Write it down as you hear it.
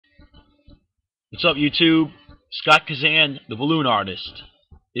What's up, YouTube? Scott Kazan, the balloon artist,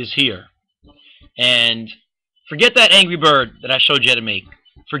 is here. And forget that Angry Bird that I showed you how to make.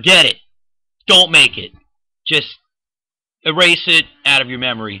 Forget it. Don't make it. Just erase it out of your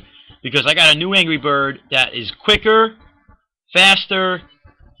memory. Because I got a new Angry Bird that is quicker, faster,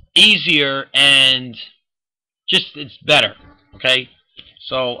 easier, and just it's better. Okay?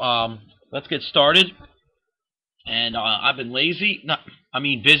 So, let's get started. And I've been lazy.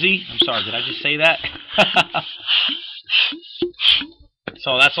 Busy. I'm sorry, did I just say that?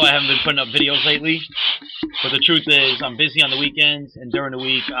 So that's why I haven't been putting up videos lately. But the truth is, I'm busy on the weekends, and during the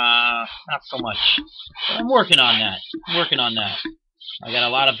week, not so much. But I'm working on that. I got a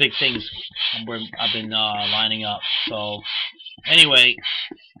lot of big things I've been lining up. So, anyway,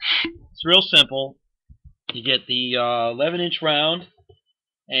 it's real simple. You get the 11-inch round,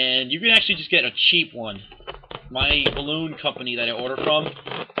 and you can actually just get a cheap one. My balloon company that I order from,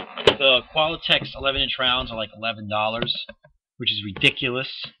 the Qualitex 11-inch rounds are like $11, which is ridiculous.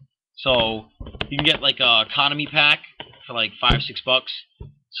 So you can get like a economy pack for like $5-6.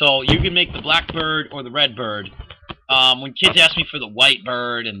 So you can make the black bird or the red bird. When kids ask me for the white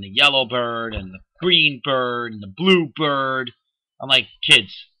bird and the yellow bird and the green bird and the blue bird, I'm like,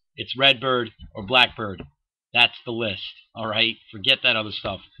 kids, it's red bird or black bird. That's the list. All right, forget that other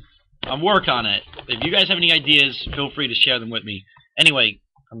stuff. I'm working on it. If you guys have any ideas, feel free to share them with me. Anyway,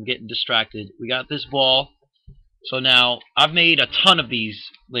 I'm getting distracted. We got this ball. So now, I've made a ton of these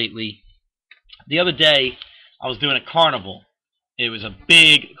lately. The other day, I was doing a carnival. It was a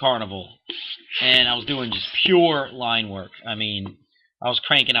big carnival. And I was doing just pure line work. I mean, I was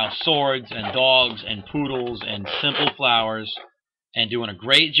cranking out swords and dogs and poodles and simple flowers and doing a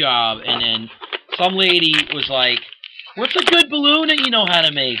great job. And then some lady was like, "What's a good balloon that you know how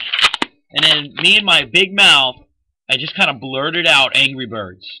to make?" And then me and my big mouth, I just kind of blurted out Angry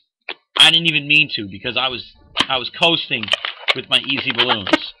Birds. I didn't even mean to because I was coasting with my easy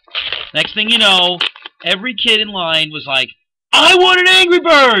balloons. Next thing you know, every kid in line was like, "I want an Angry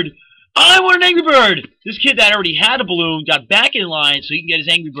Bird! I want an Angry Bird!" This kid that already had a balloon got back in line so he can get his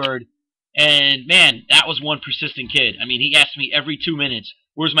Angry Bird. And man, that was one persistent kid. I mean, he asked me every 2 minutes,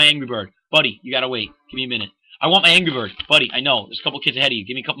 "Where's my Angry Bird?" "Buddy, you gotta wait. Give me a minute." "I want my Angry Bird." "Buddy, I know. There's a couple kids ahead of you.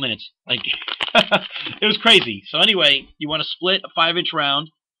 Give me a couple minutes." Like, it was crazy. So anyway, you want to split a 5-inch round.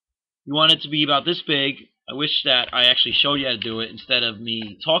 You want it to be about this big. I wish that I actually showed you how to do it instead of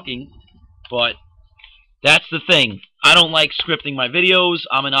me talking. But that's the thing. I don't like scripting my videos.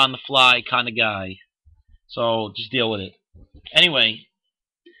 I'm an on-the-fly kind of guy. So just deal with it. Anyway,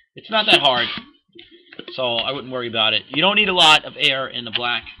 it's not that hard. So I wouldn't worry about it. You don't need a lot of air in the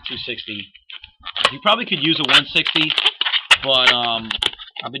black 260. You probably could use a 160, but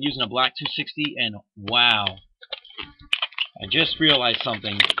I've been using a black 260, and wow. I just realized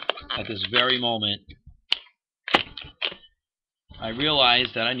something at this very moment. I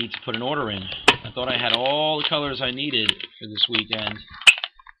realized that I need to put an order in. I thought I had all the colors I needed for this weekend,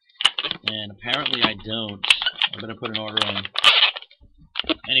 and apparently I don't. I better put an order in.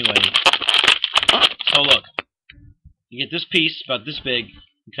 Anyway, so look. You get this piece about this big,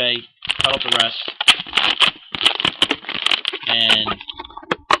 okay? Cut out the rest. And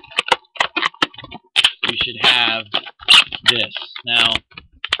you should have this. Now,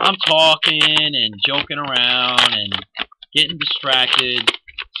 I'm talking and joking around and getting distracted,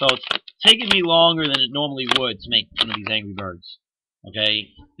 so it's taking me longer than it normally would to make one of these Angry Birds. Okay?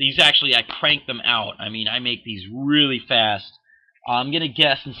 These actually, I crank them out. I mean, I make these really fast. I'm going to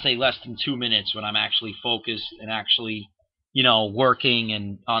guess and say less than 2 minutes when I'm actually focused and actually, you know, working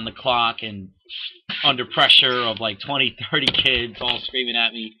and on the clock and under pressure of like 20, 30 kids all screaming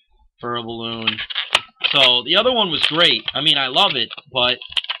at me for a balloon. So the other one was great. I mean, I love it, but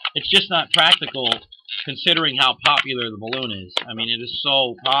it's just not practical considering how popular the balloon is. I mean, it is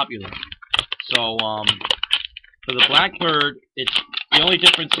so popular. So for the Blackbird, the only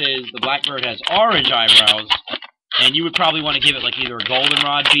difference is the Blackbird has orange eyebrows, and you would probably want to give it like either a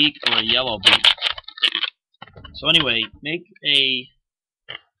goldenrod beak or a yellow beak. So anyway, make a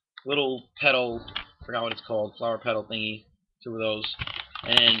little petal, I forgot what it's called, flower petal thingy, 2 of those,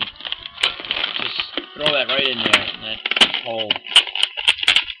 and just throw that right in there, in that hole.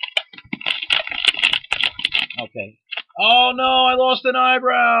 Okay. Oh no, I lost an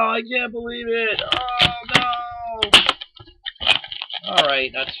eyebrow! I can't believe it! Oh no!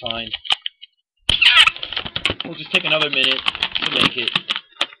 Alright, that's fine. We'll just take another minute to make it.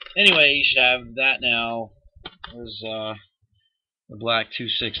 Anyway, you should have that now. There's the black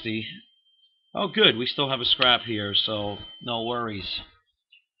 260. Oh good, we still have a scrap here, so no worries.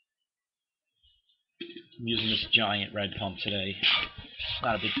 I'm using this giant red pump today.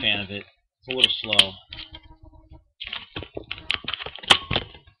 Not a big fan of it. It's a little slow.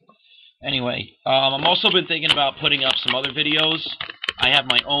 Anyway, I've also been thinking about putting up some other videos. I have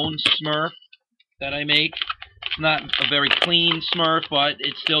my own Smurf that I make. It's not a very clean Smurf, but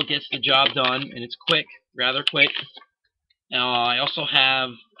it still gets the job done, and it's quick, rather quick. I also have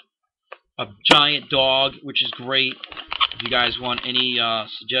a giant dog, which is great. If you guys want any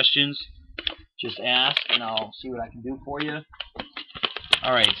suggestions, just ask, and I'll see what I can do for you.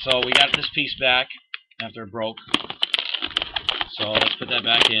 Alright, so we got this piece back after it broke. So let's put that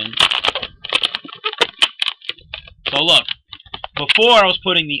back in. So look, before I was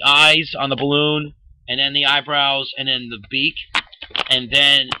putting the eyes on the balloon, and then the eyebrows, and then the beak, and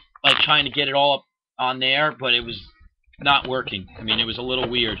then like trying to get it all up on there, but it was not working. I mean, it was a little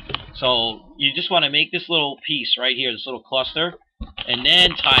weird. So you just want to make this little piece right here, this little cluster, and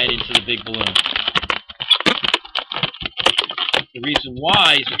then tie it into the big balloon. The reason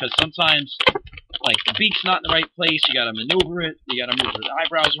why is because sometimes, like, the beak's not in the right place, you gotta maneuver it, you gotta move the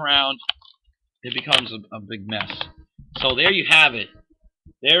eyebrows around, it becomes a big mess. So there you have it.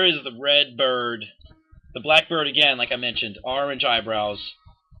 There is the red bird. The black bird, again, like I mentioned, orange eyebrows,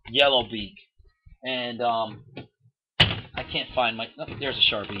 yellow beak. And, I can't find my... Oh, there's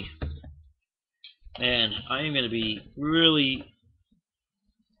a Sharpie. And I am going to be really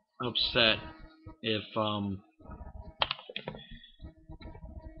upset if,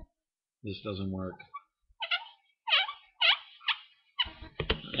 this doesn't work.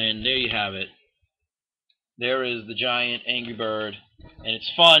 And there you have it. There is the giant angry bird. And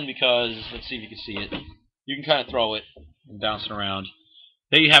it's fun because, let's see if you can see it. You can kind of throw it and bounce it around.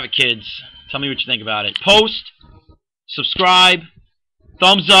 There you have it, kids. Tell me what you think about it. Post, subscribe,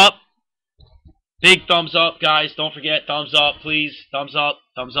 thumbs up. Big thumbs up, guys. Don't forget, thumbs up, please. Thumbs up,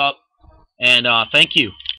 thumbs up. And thank you.